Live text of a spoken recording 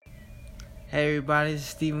Hey everybody, this is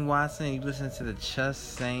Stephen Watson. You listen to the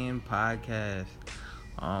Just Saying podcast.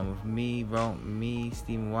 With me,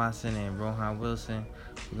 Stephen Watson, and Rohan Wilson.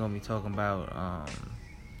 We're gonna be talking about a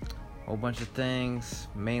whole bunch of things,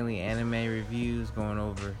 mainly anime reviews, going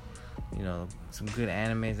over, some good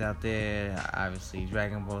animes out there. Obviously,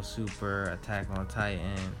 Dragon Ball Super, Attack on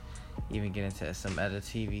Titan, even get into some other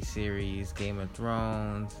TV series, Game of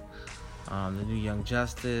Thrones, the new Young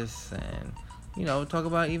Justice, and talk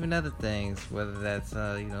about even other things, whether that's,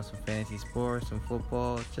 some fantasy sports, some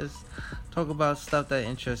football. Just talk about stuff that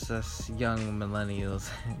interests us young millennials,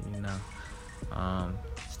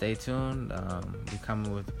 Stay tuned. We're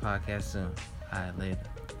coming with the podcast soon. All right, later.